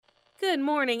Good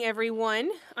morning, everyone.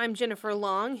 I'm Jennifer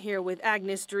Long, here with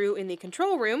Agnes Drew in the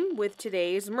control room with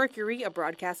today's Mercury, a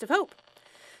broadcast of hope.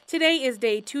 Today is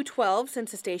day 212 since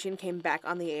the station came back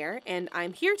on the air, and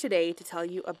I'm here today to tell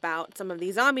you about some of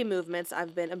the zombie movements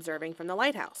I've been observing from the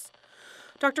lighthouse.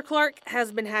 Dr. Clark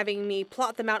has been having me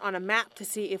plot them out on a map to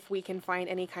see if we can find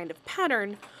any kind of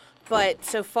pattern, but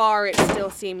so far it still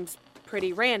seems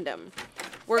pretty random.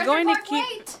 We're Dr. going Clark, to keep...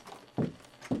 wait!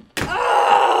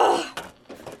 Ugh!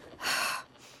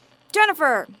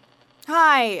 Jennifer!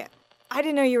 Hi. I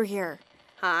didn't know you were here.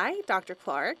 Hi, Dr.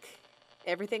 Clark.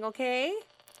 Everything okay?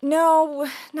 No,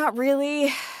 not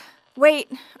really. Wait,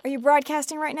 are you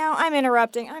broadcasting right now? I'm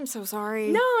interrupting. I'm so sorry.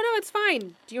 No, it's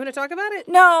fine. Do you want to talk about it?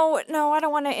 No, I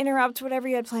don't want to interrupt whatever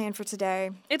you had planned for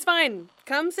today. It's fine.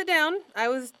 Come sit down. I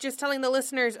was just telling the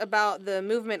listeners about the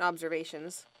movement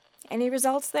observations. Any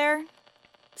results there?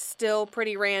 Still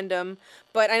pretty random,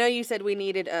 but I know you said we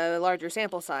needed a larger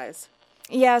sample size.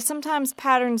 Yeah, sometimes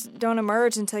patterns don't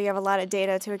emerge until you have a lot of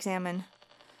data to examine.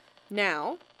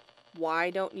 Now, why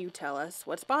don't you tell us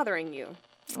what's bothering you?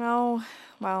 Oh,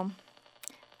 well,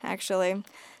 actually,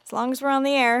 as long as we're on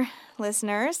the air,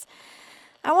 listeners,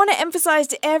 I want to emphasize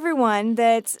to everyone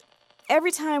that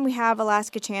every time we have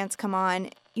Alaska Chance come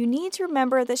on, you need to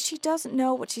remember that she doesn't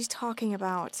know what she's talking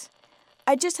about.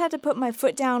 I just had to put my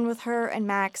foot down with her and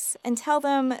Max and tell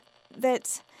them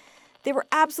that they were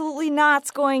absolutely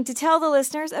not going to tell the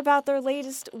listeners about their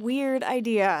latest weird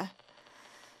idea.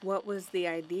 What was the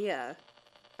idea?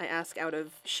 I ask out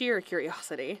of sheer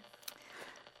curiosity.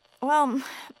 Well,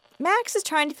 Max is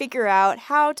trying to figure out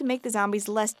how to make the zombies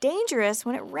less dangerous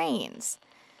when it rains.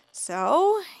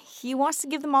 So, he wants to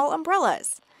give them all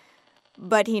umbrellas.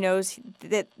 But he knows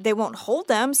that they won't hold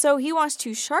them, so he wants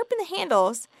to sharpen the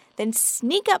handles, then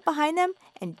sneak up behind them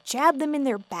and jab them in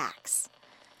their backs.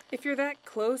 If you're that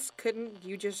close, couldn't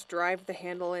you just drive the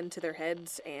handle into their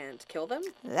heads and kill them?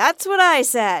 That's what I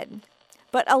said.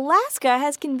 But Alaska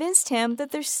has convinced him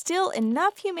that there's still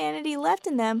enough humanity left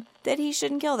in them that he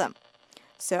shouldn't kill them.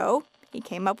 So, he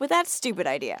came up with that stupid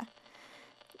idea.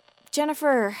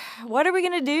 Jennifer, what are we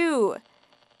going to do?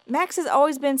 Max has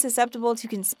always been susceptible to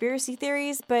conspiracy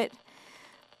theories, but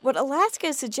what Alaska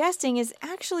is suggesting is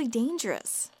actually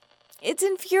dangerous. It's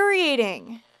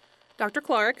infuriating. Dr.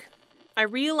 Clark, I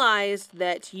realized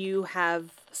that you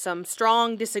have some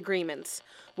strong disagreements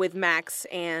with Max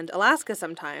and Alaska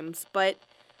sometimes, but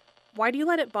why do you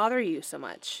let it bother you so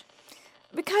much?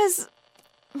 Because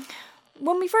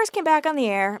when we first came back on the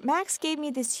air, Max gave me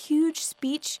this huge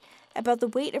speech about the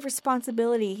weight of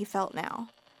responsibility he felt now,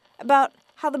 about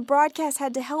how the broadcast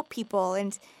had to help people,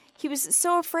 and he was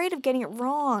so afraid of getting it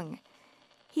wrong.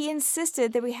 He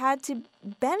insisted that we had to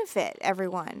benefit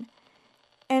everyone.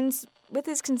 And with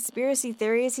his conspiracy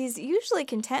theories, he's usually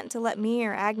content to let me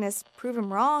or Agnes prove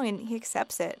him wrong, and he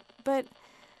accepts it. But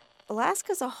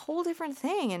Alaska's a whole different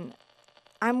thing, and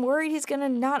I'm worried he's going to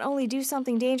not only do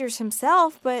something dangerous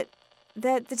himself, but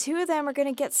that the two of them are going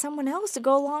to get someone else to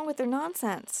go along with their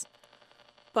nonsense.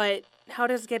 But how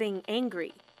does getting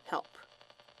angry help?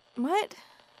 What?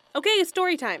 Okay,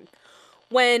 story time.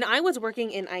 When I was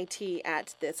working in IT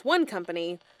at this one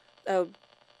company,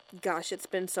 gosh, it's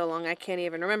been so long I can't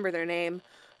even remember their name.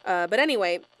 But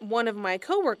anyway, one of my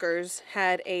coworkers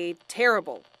had a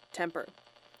terrible temper,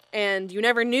 and you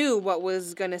never knew what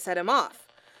was going to set him off.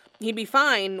 He'd be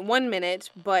fine one minute,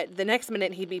 but the next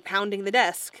minute he'd be pounding the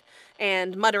desk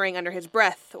and muttering under his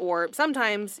breath, or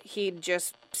sometimes he'd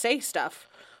just say stuff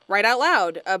right out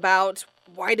loud about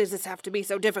why does this have to be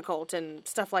so difficult and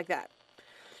stuff like that.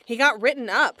 He got written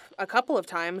up a couple of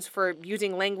times for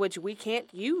using language we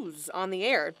can't use on the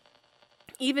air,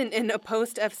 even in a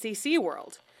post-FCC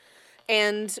world.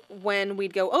 And when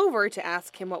we'd go over to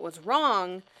ask him what was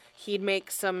wrong, he'd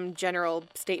make some general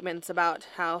statements about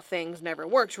how things never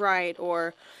worked right,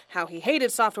 or how he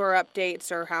hated software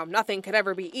updates, or how nothing could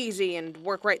ever be easy and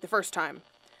work right the first time.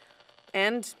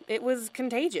 And it was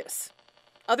contagious.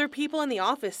 Other people in the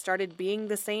office started being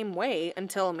the same way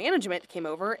until management came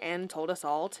over and told us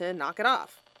all to knock it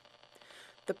off.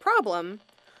 The problem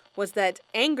was that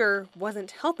anger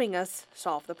wasn't helping us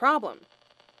solve the problem.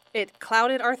 It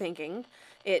clouded our thinking,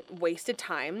 it wasted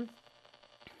time,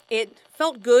 it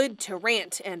felt good to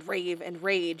rant and rave and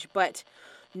rage, but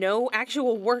no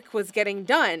actual work was getting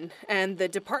done, and the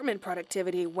department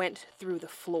productivity went through the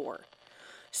floor.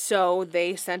 So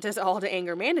they sent us all to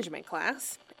anger management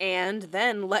class, and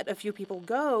then let a few people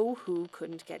go who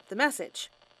couldn't get the message.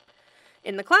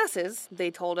 In the classes, they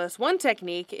told us one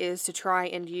technique is to try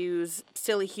and use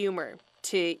silly humor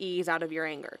to ease out of your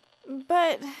anger.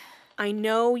 But I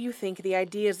know you think the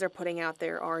ideas they're putting out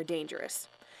there are dangerous.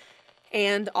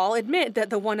 And I'll admit that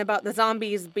the one about the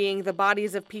zombies being the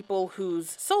bodies of people whose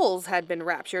souls had been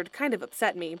raptured kind of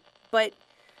upset me, but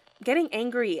getting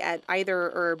angry at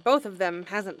either or both of them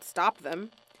hasn't stopped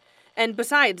them. And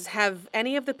besides, have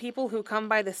any of the people who come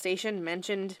by the station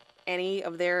mentioned any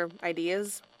of their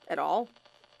ideas at all?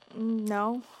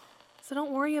 No. So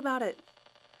don't worry about it.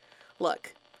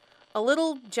 Look, a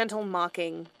little gentle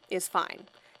mocking is fine,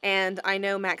 and I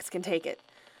know Max can take it.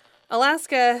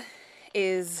 Alaska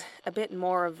is a bit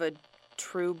more of a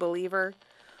true believer,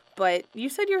 but you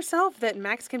said yourself that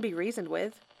Max can be reasoned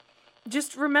with.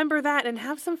 Just remember that and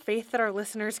have some faith that our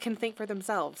listeners can think for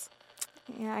themselves.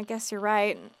 Yeah, I guess you're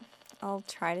right. I'll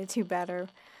try to do better.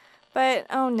 But,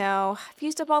 oh no, I've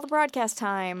used up all the broadcast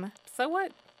time. So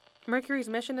what? Mercury's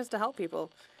mission is to help people.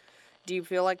 Do you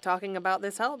feel like talking about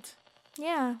this helped?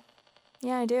 Yeah,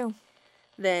 I do.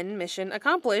 Then mission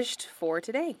accomplished for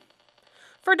today.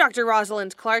 For Dr.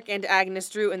 Rosalind Clark and Agnes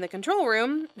Drew in the control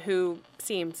room, who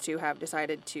seems to have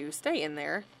decided to stay in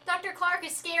there. Dr. Clark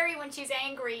is scary when she's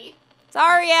angry.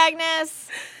 Sorry, Agnes!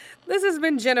 This has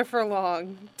been Jennifer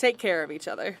Long. Take care of each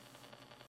other.